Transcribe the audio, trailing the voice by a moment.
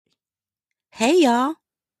Hey, y'all.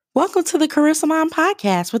 Welcome to the Career Salon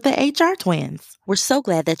podcast with the HR twins. We're so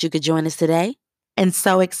glad that you could join us today. And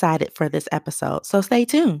so excited for this episode, so stay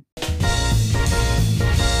tuned.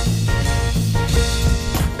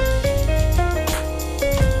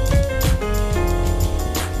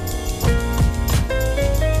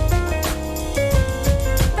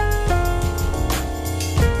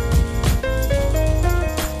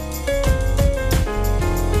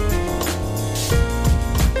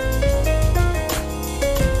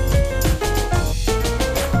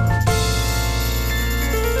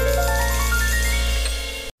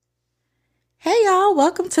 Hey, y'all.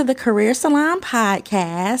 Welcome to the Career Salon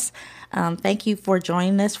podcast. Thank you for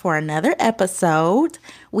joining us for another episode.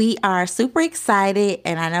 We are super excited,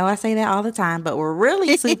 and I know I say that all the time, but we're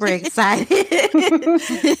really super excited.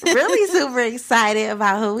 Really super excited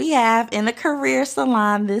about who we have in the Career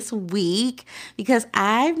Salon this week because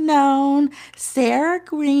I've known Sarah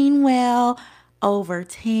Greenwell over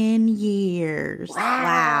 10 years.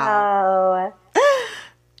 Wow.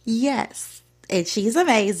 Yes, and she's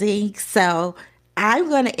amazing. So I'm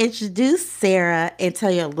going to introduce Sarah and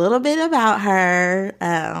tell you a little bit about her.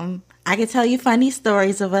 I can tell you funny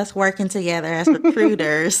stories of us working together as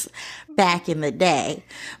recruiters back in the day.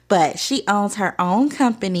 But she owns her own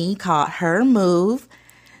company called Her Move.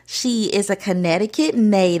 She is a Connecticut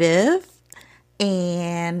native,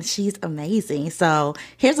 and she's amazing. So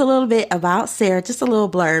here's a little bit about Sarah, just a little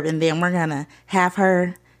blurb, and then we're going to have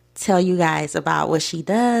her tell you guys about what she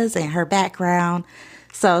does and her background.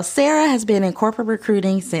 So Sarah has been in corporate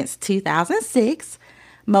recruiting since 2006,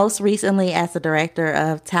 most recently as the director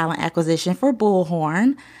of talent acquisition for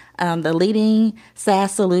Bullhorn, the leading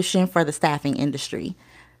SaaS solution for the staffing industry.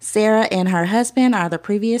 Sarah and her husband are the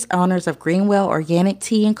previous owners of Greenwell Organic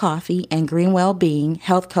Tea and Coffee and Greenwell Being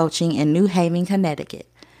Health Coaching in New Haven,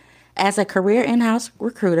 Connecticut. As a career in-house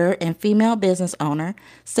recruiter and female business owner,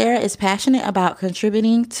 Sarah is passionate about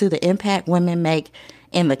contributing to the impact women make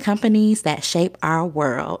in the companies that shape our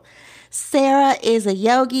world. Sarah is a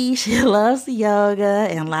yogi. She loves yoga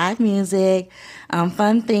and live music,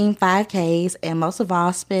 fun-themed 5Ks, and most of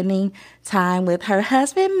all, spending time with her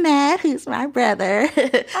husband, Matt, who's my brother,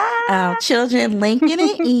 children, Lincoln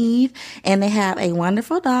and Eve, and they have a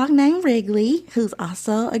wonderful dog named Wrigley, who's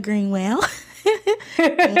also a Greenwell.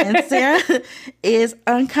 And Sarah is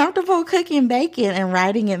uncomfortable cooking bacon and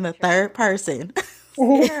writing in the third person.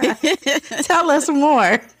 Sarah, tell us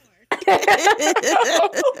more. Which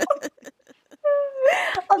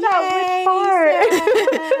part?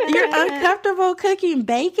 You're uncomfortable cooking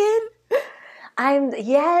bacon? I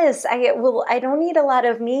don't eat a lot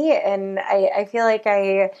of meat, and I feel like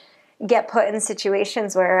I get put in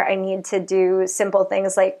situations where I need to do simple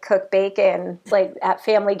things like cook bacon, like at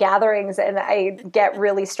family gatherings, and I get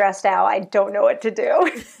really stressed out. I don't know what to do.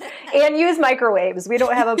 And use microwaves. We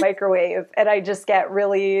don't have a microwave, and I just get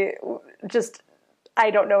I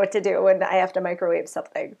don't know what to do when I have to microwave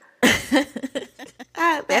something.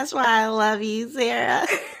 That's why I love you, Sarah.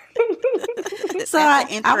 So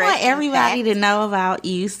I want everybody to know about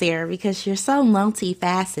you, Sarah, because you're so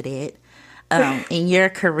multifaceted in your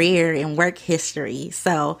career and work history.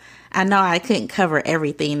 So I know I couldn't cover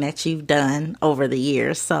everything that you've done over the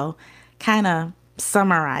years. So kind of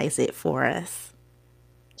summarize it for us.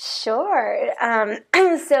 Sure.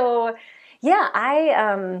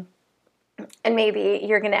 And maybe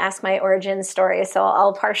you're going to ask my origin story, so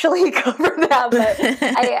I'll partially cover that. But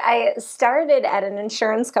I started at an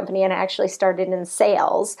insurance company, and I actually started in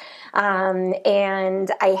sales.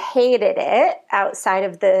 And I hated it outside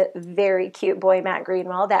of the very cute boy, Matt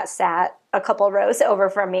Greenwell, that sat a couple rows over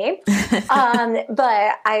from me.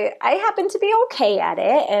 But I happened to be okay at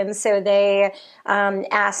it. And so they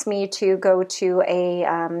asked me to go to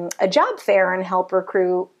a job fair and help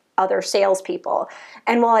recruit other salespeople.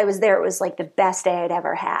 And while I was there, it was like the best day I'd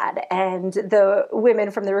ever had. And the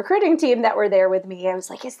women from the recruiting team that were there with me, I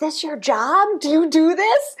was like, is this your job? Do you do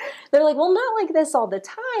this? They're like, well, not like this all the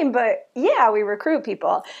time, but yeah, we recruit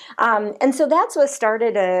people. And so that's what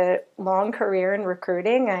started a long career in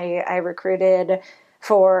recruiting. I recruited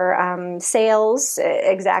for sales,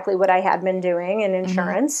 exactly what I had been doing in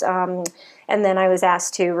insurance. And then I was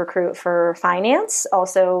asked to recruit for finance,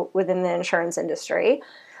 also within the insurance industry.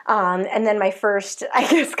 And then my first, I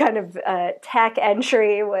guess, kind of tech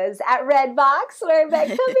entry was at Redbox, where I met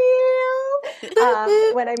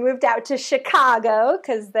Camille. When I moved out to Chicago,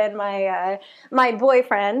 because then my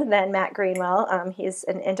boyfriend, then Matt Greenwell, he's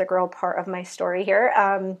an integral part of my story here.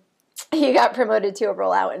 He got promoted to a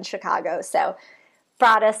role out in Chicago, so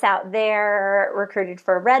brought us out there, recruited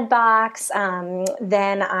for Redbox.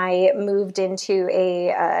 Then I moved into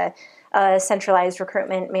a centralized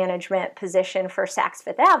recruitment management position for Saks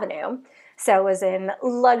Fifth Avenue. So I was in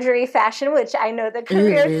luxury fashion, which I know the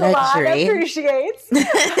career salon appreciates.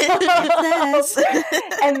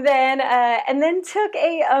 and then took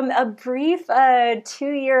a brief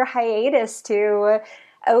 2-year hiatus to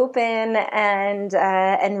open and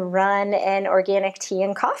run an organic tea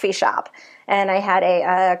and coffee shop. And I had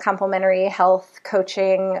a complimentary health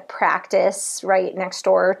coaching practice right next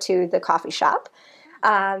door to the coffee shop.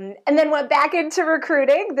 And then went back into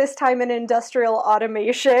recruiting, this time in industrial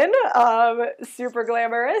automation, super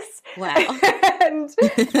glamorous. Wow.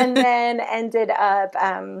 and then ended up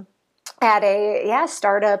at a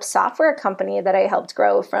startup software company that I helped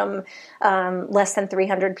grow from less than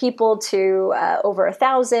 300 people to over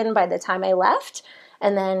 1,000 by the time I left.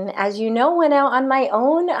 And then, as you know, went out on my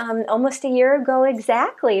own almost a year ago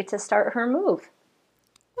exactly to start Her Move.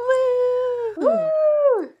 Woo!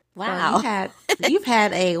 Woo! Wow. So you've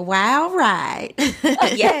had a wild ride.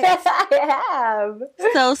 Yes, I have.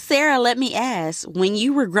 So, Sarah, let me ask, when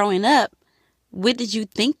you were growing up, what did you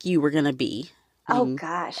think you were going to be? Oh,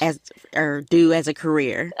 gosh. Do as a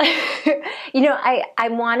career? I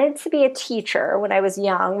wanted to be a teacher when I was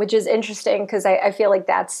young, which is interesting because I feel like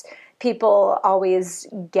people always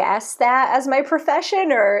guess that as my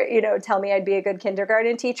profession or, tell me I'd be a good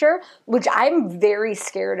kindergarten teacher, which I'm very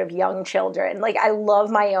scared of young children. Like, I love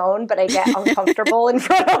my own, but I get uncomfortable in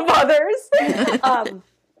front of others.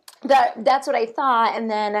 That's what I thought. And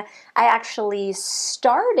then I actually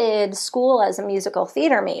started school as a musical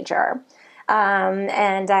theater major.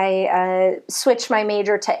 And I switched my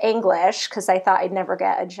major to English because I thought I'd never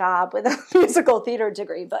get a job with a musical theater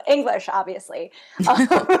degree, but English, obviously. And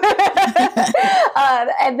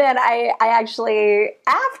then I actually,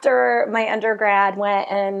 after my undergrad,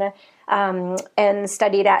 went and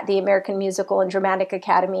studied at the American Musical and Dramatic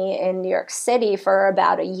Academy in New York City for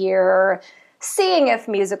about a year, seeing if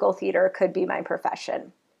musical theater could be my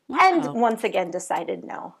profession. Wow. And once again decided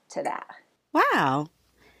no to that. Wow.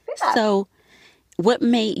 Yeah. So what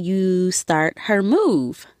made you start Her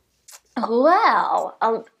Move? Well,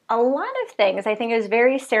 a lot of things. I think it was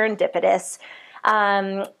very serendipitous.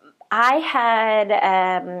 I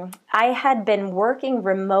had been working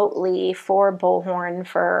remotely for Bullhorn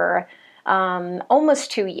for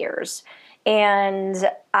almost 2 years. And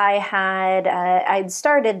I'd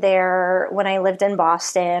started there when I lived in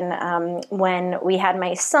Boston. When we had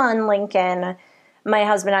my son, Lincoln, my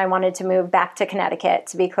husband and I wanted to move back to Connecticut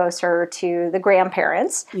to be closer to the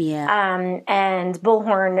grandparents. Yeah. And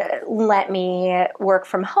Bullhorn let me work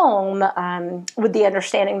from home with the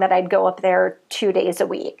understanding that I'd go up there 2 days a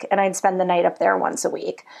week and I'd spend the night up there once a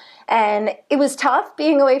week. And it was tough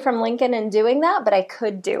being away from Lincoln and doing that, but I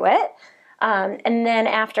could do it. And then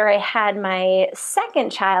after I had my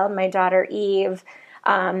second child, my daughter Eve,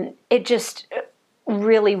 it just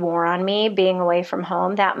really wore on me being away from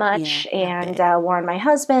home that much, and wore on my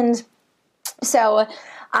husband. So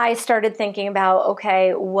I started thinking about,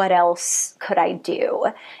 okay, what else could I do?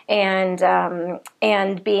 And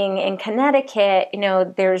being in Connecticut,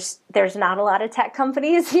 there's not a lot of tech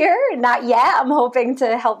companies here, not yet. I'm hoping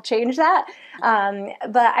to help change that.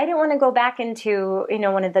 But I didn't want to go back into,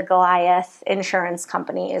 one of the Goliath insurance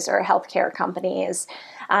companies or healthcare companies.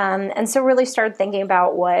 And so really started thinking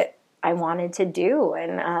about what I wanted to do,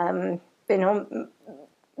 and,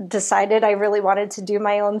 decided I really wanted to do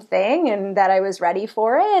my own thing and that I was ready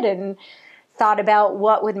for it, and thought about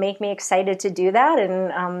what would make me excited to do that.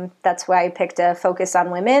 And that's why I picked a focus on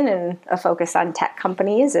women and a focus on tech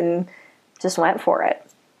companies and just went for it.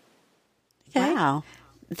 Wow.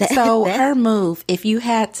 So Her Move, if you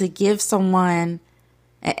had to give someone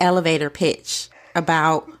an elevator pitch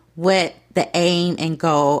about what the aim and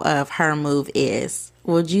goal of Her Move is,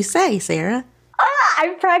 what would you say, Sarah?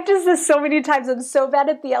 I've practiced this so many times. I'm so bad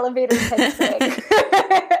at the elevator pitch thing.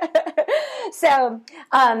 So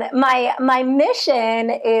my mission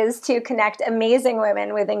is to connect amazing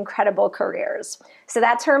women with incredible careers. So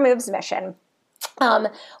that's Her Move's mission.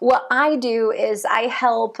 What I do is I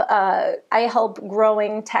help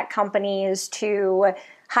growing tech companies to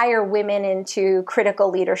hire women into critical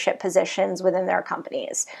leadership positions within their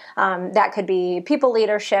companies. That could be people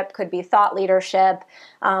leadership, could be thought leadership,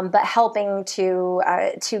 but helping to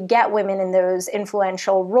get women in those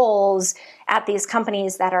influential roles at these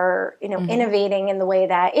companies that are, innovating in the way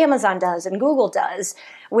that Amazon does and Google does,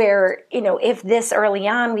 where, if this early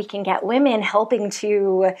on we can get women helping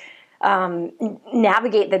to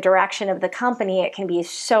navigate the direction of the company, it can be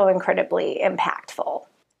so incredibly impactful.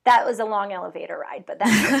 That was a long elevator ride, but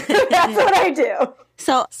that's what I do.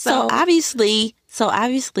 So obviously So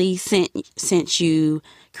obviously, since you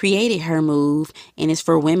created Her Move and it's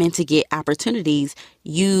for women to get opportunities,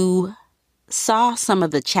 you saw some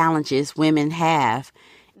of the challenges women have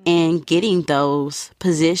in getting those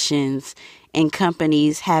positions and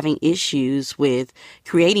companies having issues with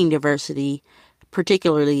creating diversity,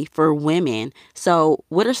 particularly for women. So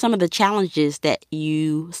what are some of the challenges that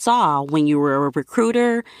you saw when you were a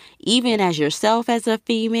recruiter, even as yourself as a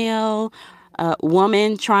female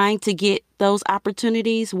woman trying to get those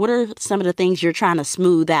opportunities? What are some of the things you're trying to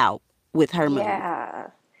smooth out with Her Move?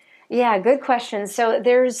 Yeah, good question. So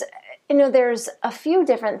there's a few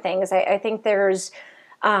different things. I think there's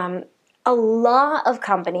a lot of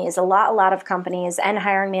companies and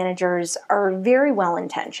hiring managers are very well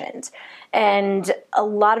intentioned. And a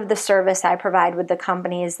lot of the service I provide with the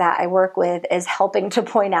companies that I work with is helping to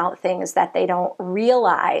point out things that they don't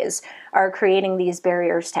realize are creating these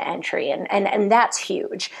barriers to entry. And that's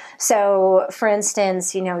huge. So for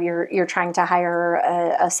instance, you're trying to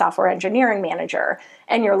hire a software engineering manager,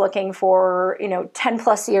 and you're looking for, 10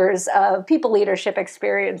 plus years of people leadership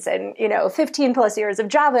experience and, 15 plus years of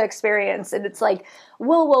Java experience. And it's like,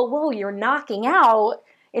 whoa, you're knocking out,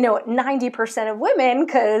 90% of women,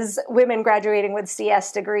 because women graduating with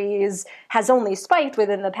CS degrees has only spiked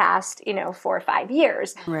within the past, 4 or 5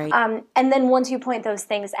 years. Right. And then once you point those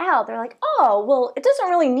things out, they're like, oh, well, it doesn't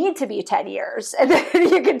really need to be 10 years. And then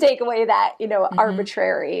you can take away that,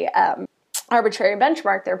 arbitrary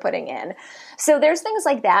benchmark they're putting in. So there's things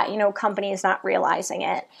like that, companies not realizing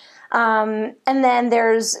it. And then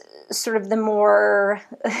there's sort of the more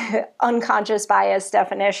unconscious bias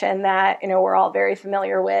definition that, we're all very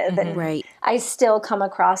familiar with. And Right. I still come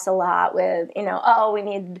across a lot with, we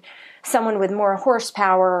need someone with more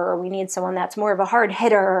horsepower, or we need someone that's more of a hard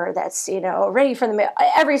hitter, that's, ready for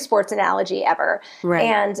every sports analogy ever. Right.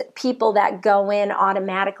 And people that go in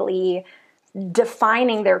automatically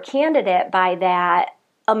defining their candidate by that,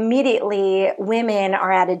 immediately women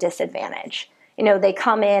are at a disadvantage. They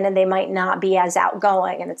come in and they might not be as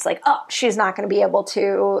outgoing, and it's like, oh, she's not going to be able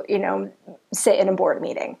to, sit in a board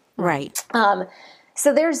meeting. Right.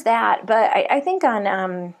 So there's that. But I think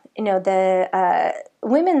on, the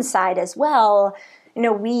women's side as well,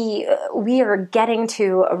 we are getting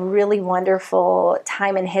to a really wonderful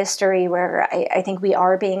time in history where I think we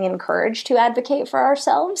are being encouraged to advocate for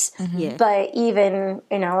ourselves. Yeah. But even,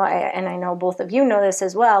 and I know both of you know this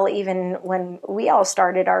as well, even when we all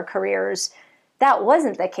started our careers, that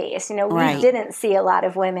wasn't the case. Right. We didn't see a lot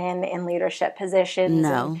of women in leadership positions.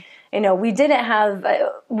 No. And, we didn't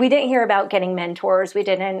hear about getting mentors. We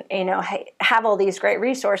didn't, have all these great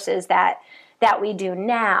resources that we do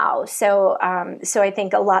now. So I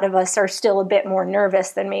think a lot of us are still a bit more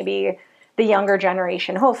nervous than maybe the younger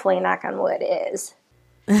generation, hopefully, knock on wood, is.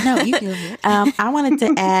 No, you do it. I wanted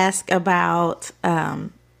to ask about,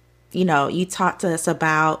 you talked to us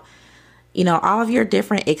about, all of your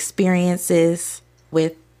different experiences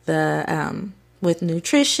with the with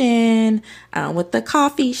nutrition, with the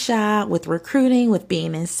coffee shop, with recruiting, with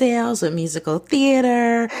being in sales, with musical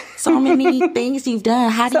theater, so many things you've done.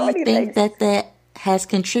 How do you think that has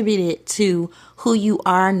contributed to who you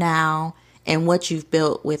are now and what you've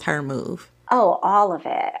built with Her Move? Oh, all of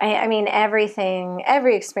it. I mean, everything,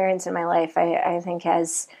 every experience in my life, I think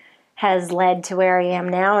has led to where I am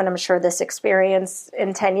now. And I'm sure this experience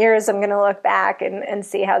in 10 years, I'm going to look back and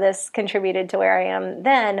see how this contributed to where I am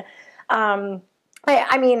then.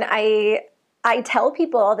 I tell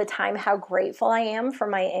people all the time how grateful I am for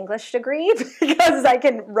my English degree, because I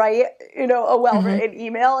can write, a well-written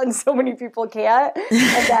email and so many people can't.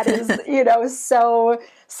 And that is,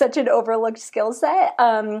 such an overlooked skill set.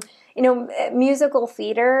 Musical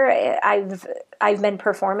theater, I've been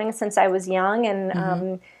performing since I was young.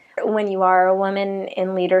 And, when you are a woman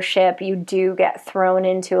in leadership, you do get thrown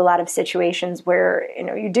into a lot of situations where,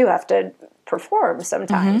 you do have to perform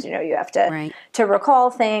sometimes. You have to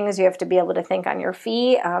recall things. You have to be able to think on your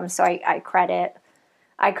feet. So I credit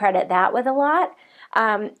that with a lot.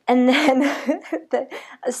 And then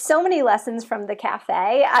so many lessons from the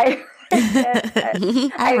cafe.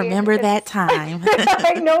 I remember that time.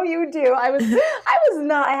 I know you do. I was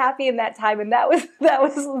not happy in that time, and that was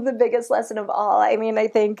the biggest lesson of all. I mean, I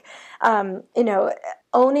think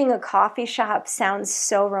owning a coffee shop sounds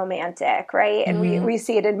so romantic, right? And we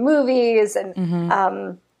see it in movies, and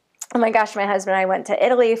oh my gosh, my husband and I went to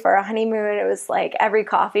Italy for a honeymoon. It was like every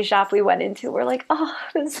coffee shop we went into, we're like, oh,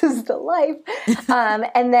 this is the life.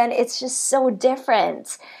 And then it's just so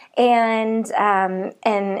different. And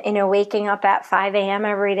waking up at 5 a.m.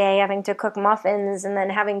 every day, having to cook muffins, and then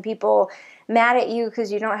having people mad at you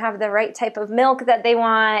because you don't have the right type of milk that they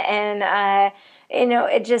want. And,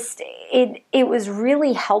 it was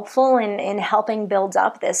really helpful in helping build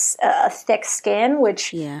up this thick skin,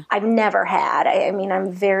 which I've never had. I mean,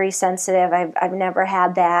 I'm very sensitive. I've never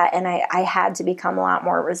had that, and I had to become a lot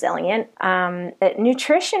more resilient. The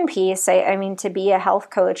nutrition piece, I mean, to be a health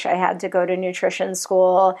coach, I had to go to nutrition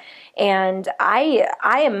school, and I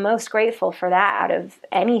am most grateful for that out of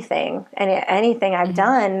anything I've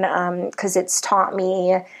done, because it's taught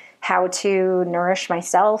me how to nourish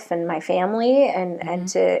myself and my family and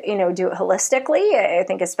to, do it holistically. I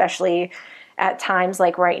think especially at times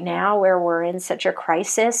like right now where we're in such a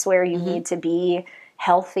crisis where you need to be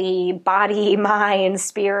healthy, body, mind,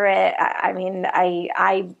 spirit. I mean,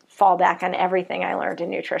 I fall back on everything I learned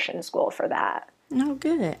in nutrition school for that. Oh,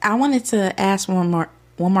 good. I wanted to ask one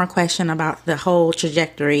more question about the whole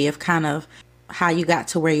trajectory of kind of how you got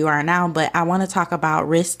to where you are now, but I want to talk about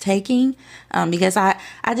risk taking, because I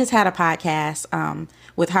just had a podcast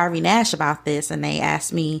with Harvey Nash about this, and they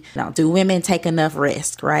asked me, do women take enough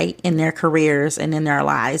risk, right, in their careers and in their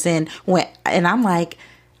lives? And I'm like,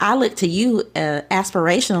 I look to you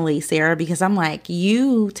aspirationally, Sarah, because I'm like,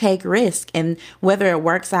 you take risk, and whether it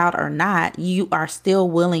works out or not, you are still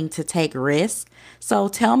willing to take risk. So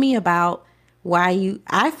tell me about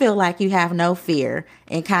I feel like you have no fear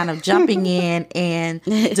in kind of jumping in and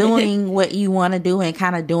doing what you want to do and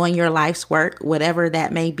kind of doing your life's work, whatever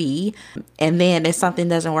that may be. And then if something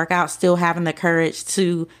doesn't work out, still having the courage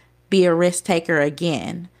to be a risk taker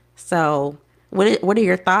again. So what are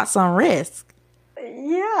your thoughts on risk?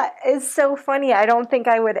 Yeah, it's so funny. I don't think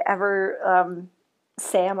I would ever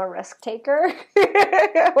say I'm a risk taker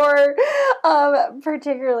or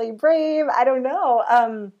particularly brave. I don't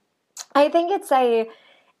know. I think it's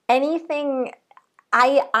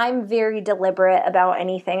I'm very deliberate about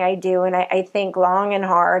anything I do, and I think long and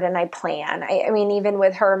hard, and I plan. I mean, even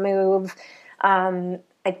with her move,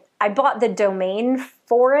 I bought the domain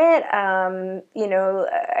for it,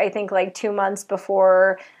 I think like 2 months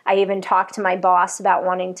before I even talked to my boss about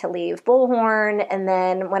wanting to leave Bullhorn. And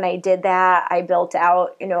then when I did that, I built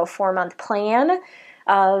out, a 4-month plan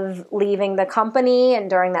of leaving the company. And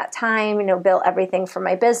during that time, built everything for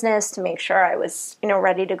my business to make sure I was,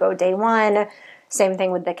 ready to go day one. Same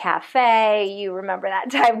thing with the cafe. You remember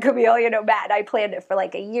that time, Camille, Matt, I planned it for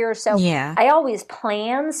like a year. So yeah. I always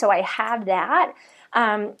plan. So I have that.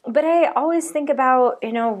 But I always think about,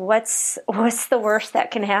 what's the worst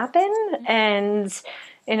that can happen? And,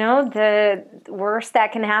 the worst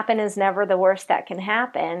that can happen is never the worst that can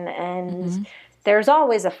happen. And there's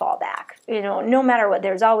always a fallback, no matter what,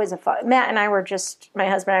 there's always a fall. Matt and my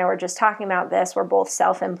husband and I were just talking about this. We're both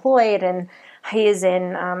self-employed, and he's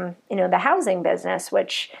in, the housing business,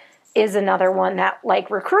 which is another one that, like,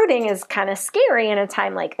 recruiting is kind of scary in a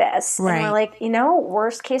time like this. Right. And we're like,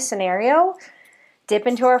 worst case scenario, dip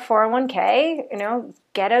into our 401k,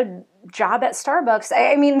 get a job at Starbucks.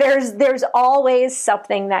 I mean, there's always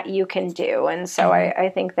something that you can do. And so I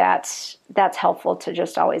think that's helpful to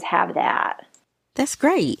just always have that. That's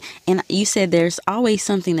great. And you said there's always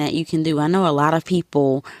something that you can do. I know a lot of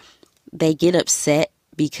people, they get upset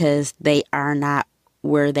because they are not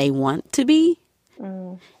where they want to be.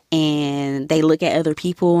 And they look at other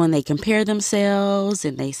people and they compare themselves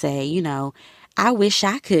and they say, I wish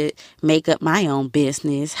I could make up my own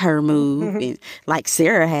business, her move, and like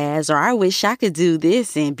Sarah has, or I wish I could do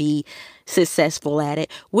this and be successful at it.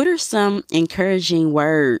 What are some encouraging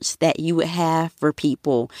words that you would have for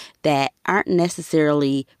people that aren't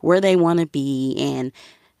necessarily where they want to be and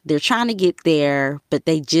they're trying to get there, but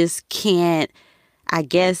they just can't, I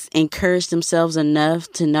guess, encourage themselves enough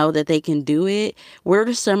to know that they can do it? What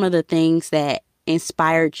are some of the things that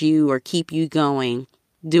inspired you or keep you going,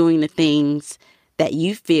 doing the things that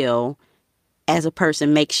you feel as a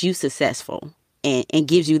person makes you successful and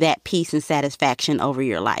gives you that peace and satisfaction over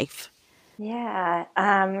your life? Yeah.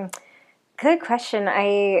 Good question.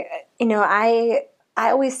 I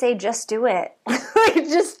always say, just do it. Like,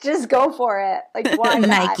 just go for it. Like, why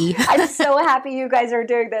not? Nike. I'm so happy you guys are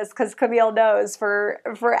doing this, because Camille knows for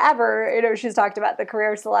forever, she's talked about the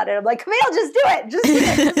career salon, and I'm like, Camille, just do it. Just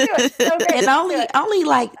do it. So great. And only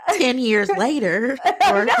like 10 years later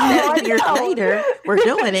or 10 years later, we're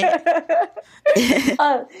doing it.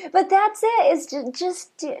 But that's it. Is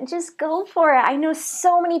just go for it. I know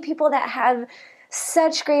so many people that have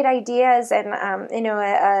such great ideas, and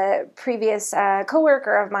a previous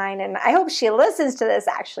coworker of mine, and I hope she listens to this.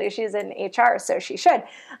 Actually, she's in HR, so she should,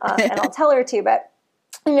 and I'll tell her to. But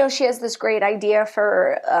she has this great idea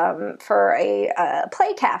for a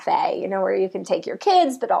play cafe, where you can take your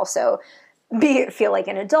kids, but also feel like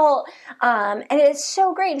an adult, and it's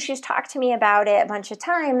so great. And she's talked to me about it a bunch of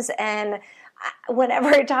times, and whenever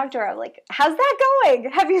I talk to her, I'm like, how's that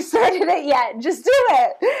going? Have you started it yet? Just do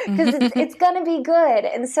it, because it's going to be good.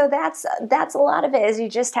 And so that's a lot of it, is you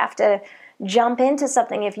just have to jump into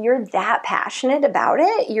something. If you're that passionate about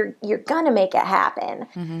it, you're going to make it happen.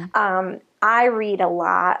 I read a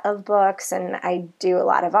lot of books, and I do a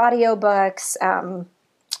lot of audiobooks.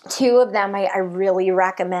 Two of them I really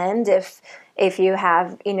recommend if you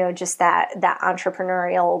have, just that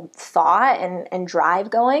entrepreneurial thought and drive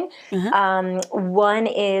going. One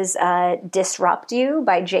is Disrupt You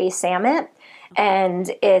by Jay Samit. And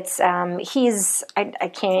it's,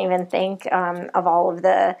 I can't even think of all of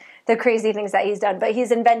the crazy things that he's done, but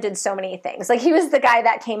he's invented so many things. Like, he was the guy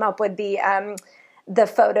that came up with the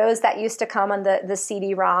photos that used to come on the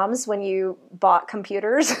CD-ROMs when you bought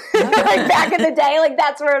computers, like back in the day. Like,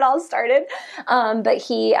 that's where it all started. But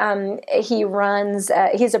he runs.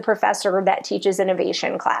 He's a professor that teaches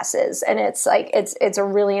innovation classes, and it's a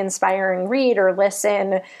really inspiring read or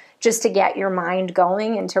listen, just to get your mind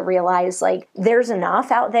going and to realize, like, there's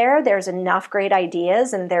enough out there, there's enough great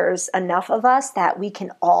ideas, and there's enough of us that we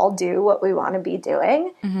can all do what we want to be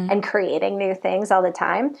doing and creating new things all the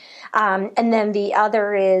time. And then the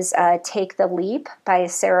other is Take the Leap by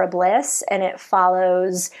Sarah Bliss, and it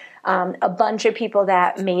follows a bunch of people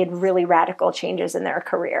that made really radical changes in their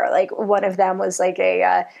career. Like, one of them was like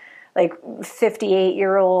a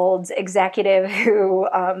 58-year-old executive who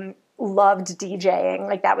loved DJing.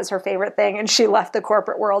 Like, that was her favorite thing, and she left the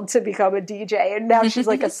corporate world to become a DJ, and now she's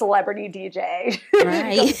like a celebrity DJ.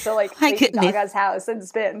 Right. She goes to like Lady Gaga's house and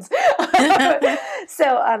spins.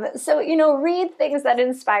 So read things that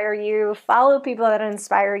inspire you, follow people that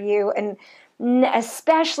inspire you, and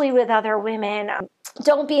especially with other women,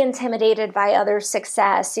 don't be intimidated by other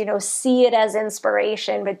success. See it as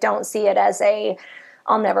inspiration, but don't see it as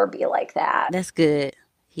I'll never be like that. That's good.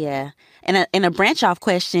 Yeah. And a branch off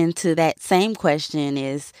question to that same question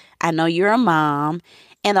is, I know you're a mom,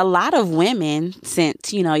 and a lot of women,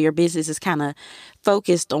 since, your business is kind of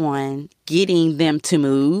focused on getting them to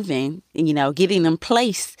move and, getting them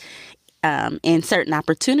placed in certain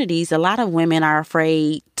opportunities, a lot of women are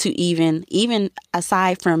afraid to even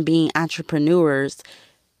aside from being entrepreneurs,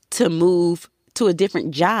 to move to a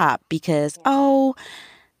different job because, I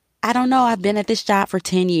don't know, I've been at this job for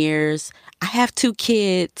 10 years. I have 2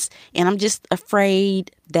 kids, and I'm just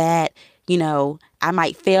afraid that, I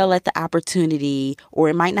might fail at the opportunity, or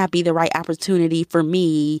it might not be the right opportunity for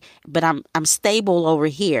me, but I'm stable over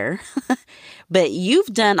here. But you've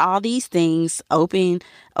done all these things, open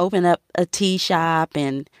up a tea shop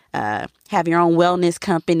and have your own wellness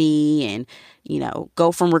company, and,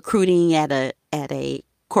 go from recruiting at a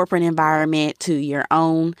corporate environment to your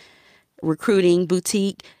own recruiting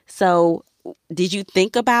boutique. So did you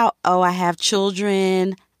think about, I have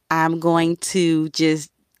children, I'm going to just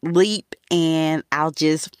leap and I'll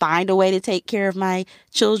just find a way to take care of my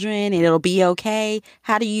children and it'll be okay?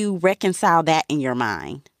 How do you reconcile that in your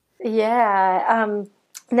mind? Yeah.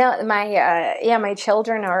 No, my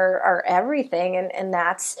children are everything. And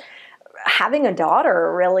that's, having a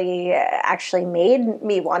daughter really actually made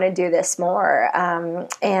me want to do this more.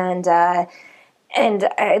 And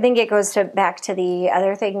I think it goes back to the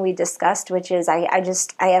other thing we discussed, which is I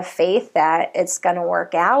have faith that it's going to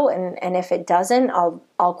work out. And if it doesn't,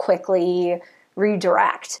 I'll quickly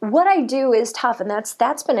redirect. What I do is tough. And that's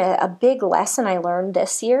been a big lesson I learned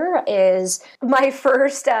this year. Is my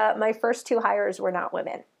first 2 hires were not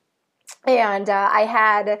women. And I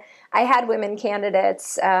had women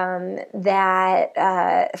candidates that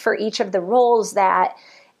for each of the roles that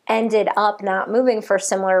ended up not moving for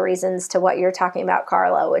similar reasons to what you're talking about,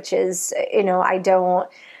 Carla, which is, I don't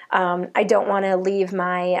want to leave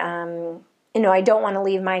my, I don't want to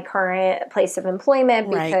leave my current place of employment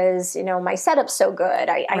because, my setup's so good.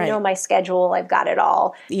 I know my schedule. I've got it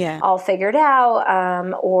all figured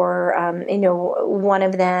out. One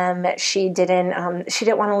of them, she didn't want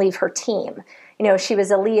to leave her team. She was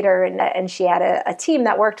a leader and she had a team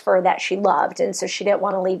that worked for her that she loved. And so she didn't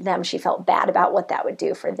want to leave them. She felt bad about what that would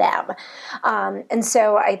do for them. And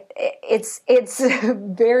so it's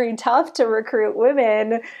very tough to recruit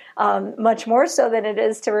women, much more so than it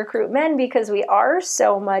is to recruit men, because we are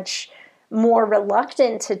so much more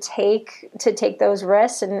reluctant to take those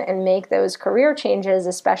risks and make those career changes,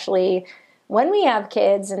 especially when we have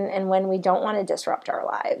kids and when we don't want to disrupt our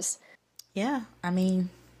lives. Yeah. I mean,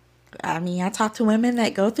 I talk to women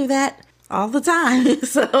that go through that all the time.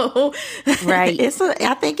 So right.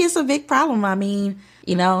 I think it's a big problem. I mean,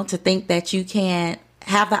 to think that you can't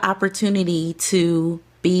have the opportunity to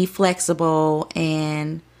be flexible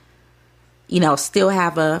and, still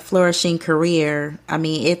have a flourishing career. I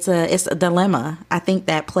mean, it's a dilemma. I think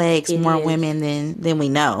that plagues more women than we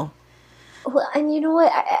know. Well, and you know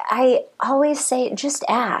what? I always say, just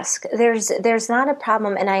ask. There's not a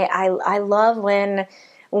problem, and I love when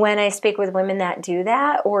I speak with women that do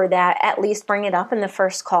that, or that at least bring it up in the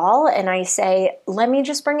first call, and I say, let me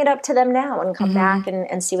just bring it up to them now and come back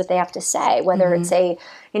and see what they have to say, whether it's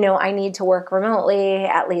I need to work remotely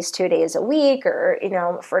at least 2 days a week, or,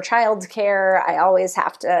 for childcare, I always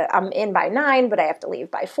have to, I'm in by 9, but I have to leave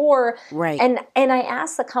by 4. Right. And I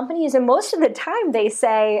ask the companies, and most of the time they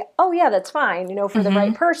say, oh yeah, that's fine. For the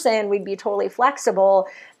right person, we'd be totally flexible,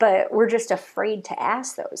 but we're just afraid to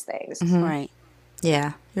ask those things. Right.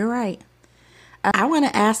 Yeah, you're right. I want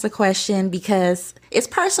to ask the question because it's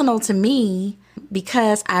personal to me,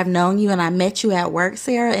 because I've known you and I met you at work,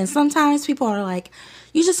 Sarah. And sometimes people are like,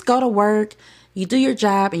 you just go to work, you do your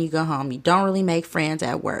job, and you go home. You don't really make friends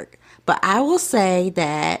at work. But I will say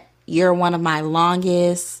that you're one of my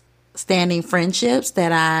longest standing friendships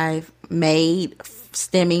that I've made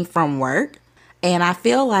stemming from work. And I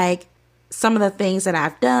feel like some of the things that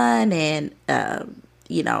I've done and,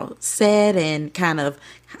 said, and kind of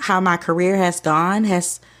how my career has gone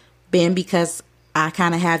has been because I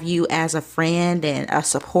kind of have you as a friend and a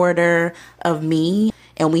supporter of me.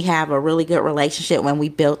 And we have a really good relationship when we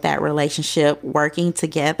built that relationship working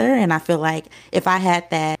together. And I feel like if I had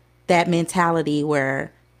that mentality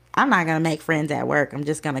where I'm not going to make friends at work, I'm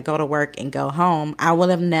just going to go to work and go home, I would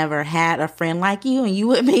have never had a friend like you, and you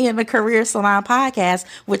would be in the Career Salon podcast,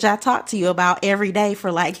 which I talk to you about every day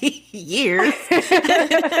for like years.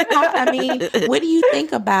 I mean, what do you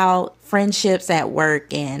think about friendships at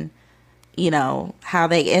work, and, how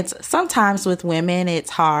it's sometimes with women, it's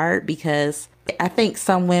hard because I think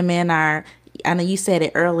some women I know you said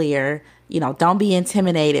it earlier, don't be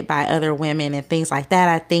intimidated by other women and things like that.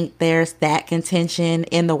 I think there's that contention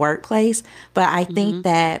in the workplace. But I think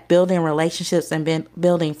that building relationships and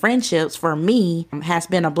building friendships for me has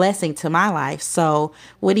been a blessing to my life. So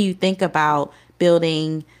what do you think about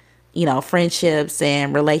building, friendships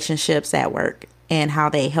and relationships at work, and how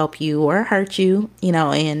they help you or hurt you,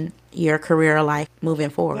 in your career life moving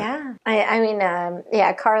forward? Yeah. I mean,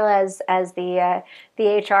 Carla, as the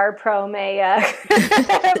HR pro may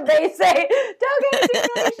say, don't get into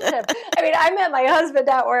a relationship. I mean, I met my husband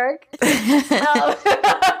at work,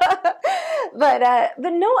 but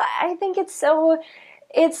no, I think it's so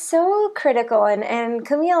critical, and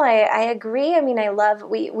Camille, I agree. I mean, I love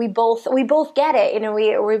we both get it.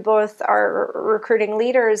 We both are recruiting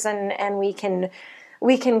leaders, and we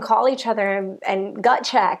can call each other and gut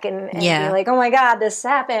check and be like, oh my God, this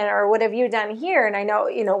happened, or what have you done here? And I know,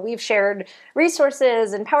 we've shared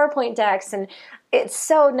resources and PowerPoint decks, and it's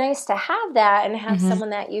so nice to have that and have someone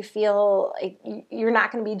that you feel like you're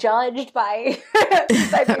not going to be judged by,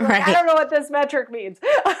 by people. Right. I don't know what this metric means.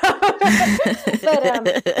 But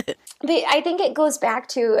I think it goes back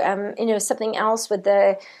to, something else with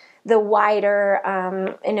the wider,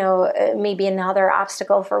 maybe another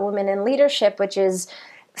obstacle for women in leadership, which is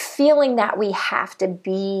feeling that we have to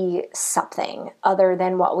be something other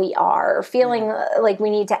than what we are, feeling like we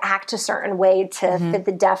need to act a certain way to fit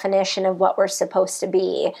the definition of what we're supposed to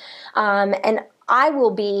be. And I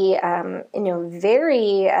will be,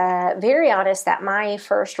 very, very honest that my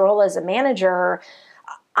first role as a manager,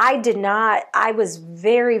 I was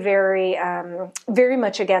very, very, very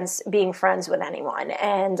much against being friends with anyone.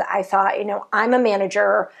 And I thought, I'm a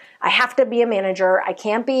manager. I have to be a manager. I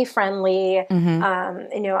can't be friendly.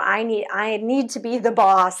 I need to be the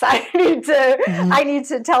boss. I need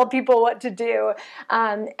to tell people what to do.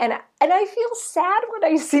 And I feel sad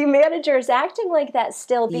when I see managers acting like that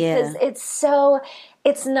still, because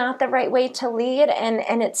it's not the right way to lead,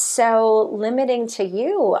 and it's so limiting to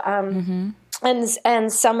you.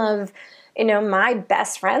 And some of, my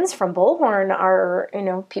best friends from Bullhorn are,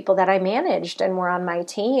 people that I managed and were on my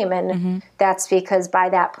team. And that's because by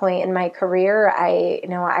that point in my career,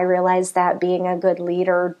 I realized that being a good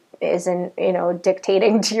leader isn't,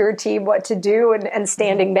 dictating to your team what to do and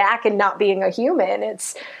standing back and not being a human.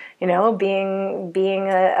 It's, being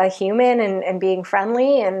a human and being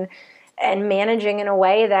friendly and managing in a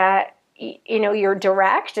way that, you're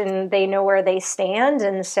direct and they know where they stand.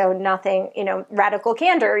 And so nothing, radical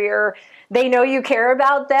candor, they know you care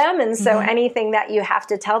about them. And so anything that you have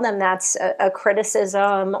to tell them that's a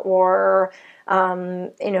criticism or,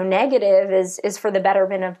 negative is for the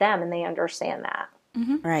betterment of them. And they understand that.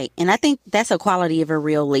 Right. And I think that's a quality of a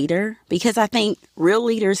real leader, because I think real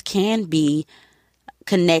leaders can be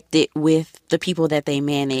connected with the people that they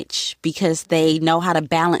manage because they know how to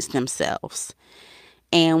balance themselves.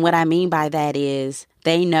 And what I mean by that is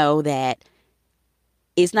they know that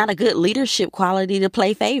it's not a good leadership quality to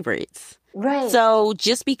play favorites. Right. So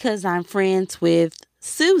just because I'm friends with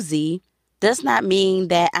Susie does not mean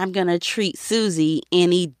that I'm going to treat Susie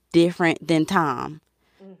any different than Tom.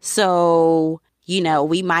 So,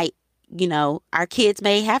 we might, our kids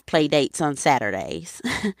may have play dates on Saturdays,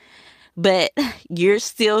 but you're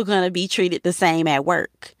still going to be treated the same at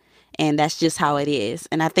work. And that's just how it is.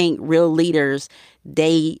 And I think real leaders,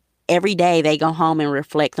 every day they go home and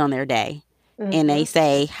reflect on their day. And they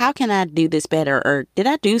say, how can I do this better? Or did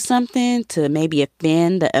I do something to maybe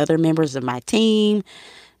offend the other members of my team?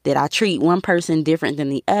 Did I treat one person different than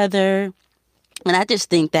the other? And I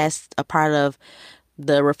just think that's a part of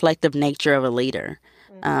the reflective nature of a leader.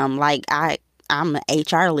 Like I'm an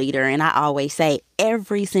HR leader, and I always say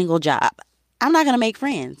every single job, I'm not going to make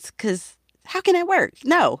friends, because how can that work?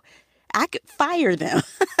 No, I could fire them.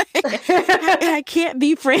 I can't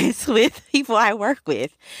be friends with people I work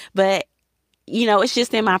with. But, it's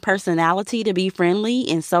just in my personality to be friendly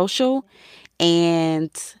and social. And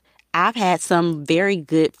I've had some very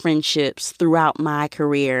good friendships throughout my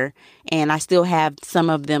career, and I still have some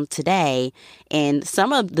of them today. And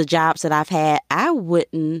some of the jobs that I've had, I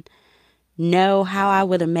wouldn't know how I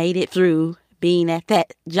would have made it through being at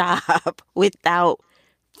that job without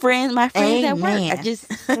my friends at work.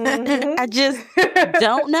 I just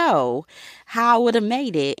don't know how I would have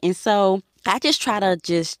made it. And so I just try to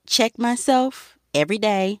just check myself every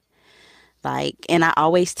day. And I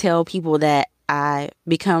always tell people that I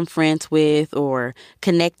become friends with or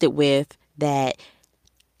connected with that,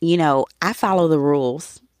 I follow the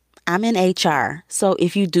rules. I'm in HR. So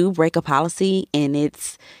if you do break a policy and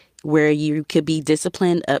it's where you could be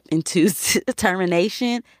disciplined up into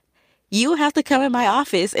termination, you have to come in my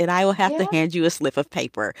office and I will have to hand you a slip of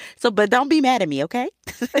paper. But don't be mad at me, okay?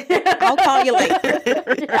 I'll call you later.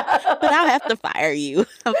 But I'll have to fire you.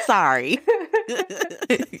 I'm sorry.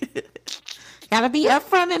 Gotta be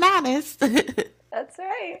upfront and honest. That's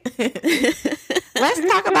right. Let's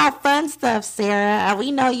talk about fun stuff, Sarah.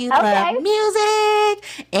 We know you love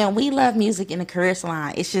music, and we love music in the Career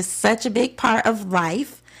Salon. It's just such a big part of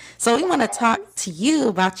life. So we want to talk to you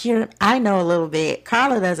about I know a little bit,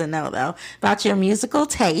 Carla doesn't know though, about your musical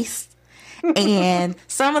taste and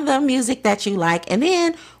some of the music that you like, and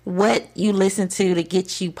then what you listen to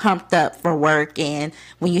get you pumped up for work, and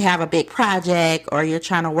when you have a big project or you're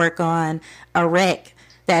trying to work on a rec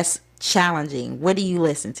that's challenging. What do you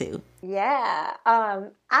listen to? Yeah, I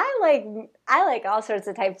like all sorts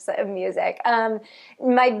of types of music.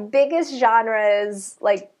 My biggest genre is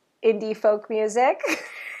like indie folk music,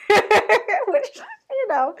 which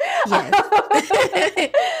yes.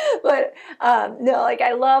 But no,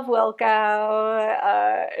 I love Wilco,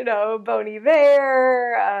 Bon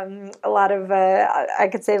Iver, a lot of I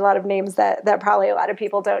could say a lot of names that probably a lot of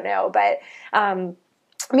people don't know, but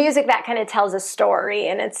music that kind of tells a story,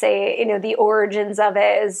 and it's the origins of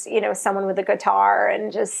it is someone with a guitar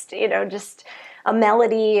and just a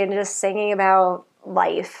melody and just singing about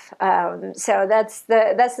life. So that's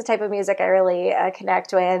the type of music I really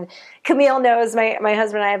connect with. Camille knows my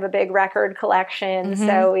husband and I have a big record collection,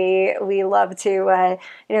 so we love to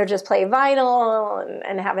just play vinyl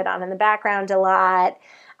and have it on in the background a lot.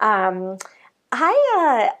 I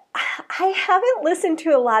haven't listened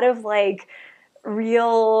to a lot of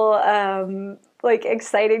real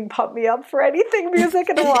exciting pump me up for anything music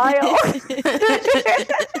in a while.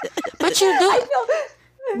 But you do.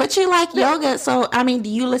 But you like yoga, so I mean, do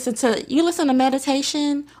you listen to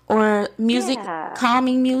meditation or music,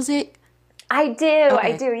 calming music? I do.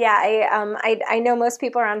 Okay. I do. Yeah. I know most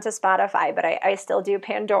people are onto Spotify, but I still do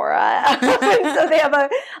Pandora. So they have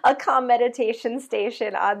a calm meditation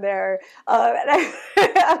station on there. And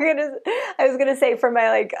I was gonna say for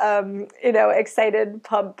my excited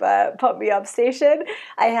pump me up station,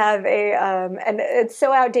 I have and it's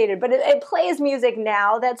so outdated, but it plays music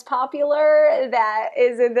now that's popular that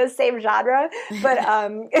is in the same genre. But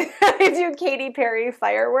I do Katy Perry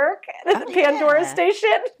Firework at the Pandora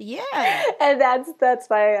station. Yeah. And that's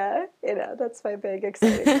my that's my big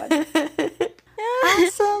exciting one.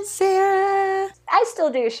 Awesome, Sarah. I still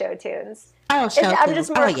do show tunes. Oh, show tunes. I'm just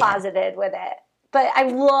more closeted with it. But I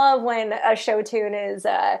love when a show tune is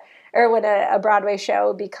or when a Broadway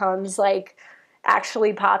show becomes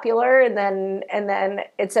actually popular, and then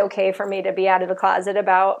it's okay for me to be out of the closet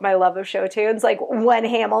about my love of show tunes. Like when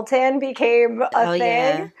Hamilton became a thing.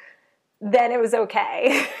 Yeah. Then it was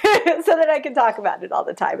okay. So that I can talk about it all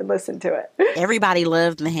the time and listen to it. Everybody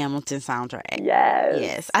loved the Hamilton soundtrack. Yes.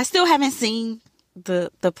 Yes. I still haven't seen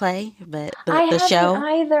the play, but I the haven't show.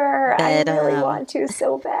 either. But I really want to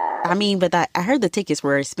so bad. I mean, but I heard the tickets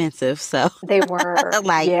were expensive, so They were.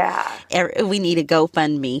 like, yeah. we need a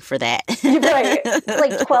GoFundMe for that. Right. It's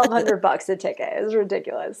like $1,200 a ticket. It's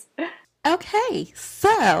ridiculous. Okay,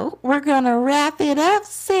 so we're gonna wrap it up,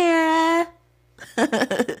 Sarah.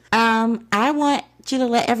 I want you to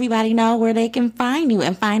let everybody know where they can find you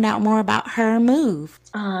and find out more about Her Move.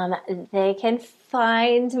 They can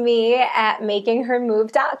find me at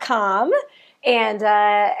makinghermove.com. And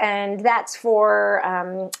that's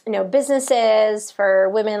for businesses, for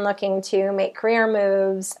women looking to make career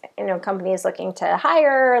moves, companies looking to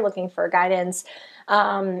hire, looking for guidance.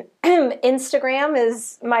 Instagram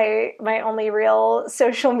is my only real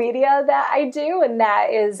social media that I do, and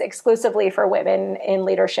that is exclusively for women in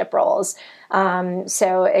leadership roles.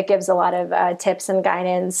 So it gives a lot of tips and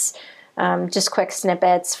guidance, just quick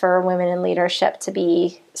snippets for women in leadership to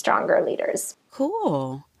be stronger leaders.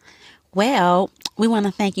 Cool. Well, we want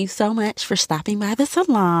to thank you so much for stopping by the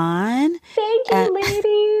salon. Thank you,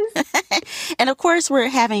 ladies. And of course, we're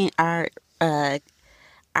having our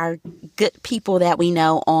good people that we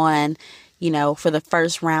know on, for the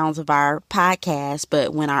first rounds of our podcast.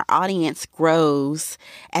 But when our audience grows,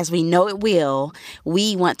 as we know it will,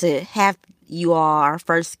 we want to have you all, our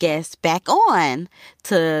first guests, back on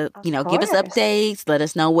to, give us updates, let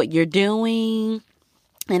us know what you're doing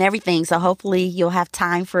and everything. So hopefully you'll have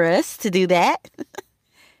time for us to do that.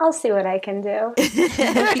 I'll see what I can do. You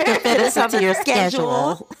can fit us into your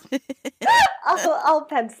schedule. I'll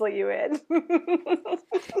pencil you in.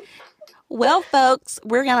 Well, folks,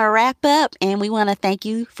 we're going to wrap up, and we want to thank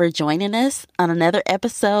you for joining us on another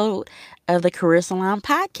episode of the Career Salon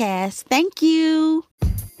Podcast. Thank you.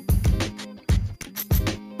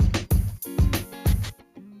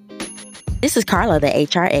 This is Carla, the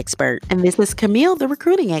HR expert. And this is Camille, the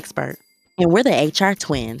recruiting expert. And we're the HR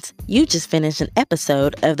twins. You just finished an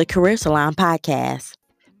episode of the Career Salon Podcast.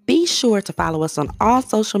 Be sure to follow us on all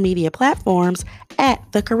social media platforms at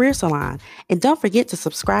The Career Salon. And don't forget to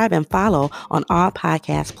subscribe and follow on all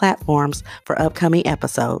podcast platforms for upcoming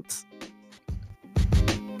episodes.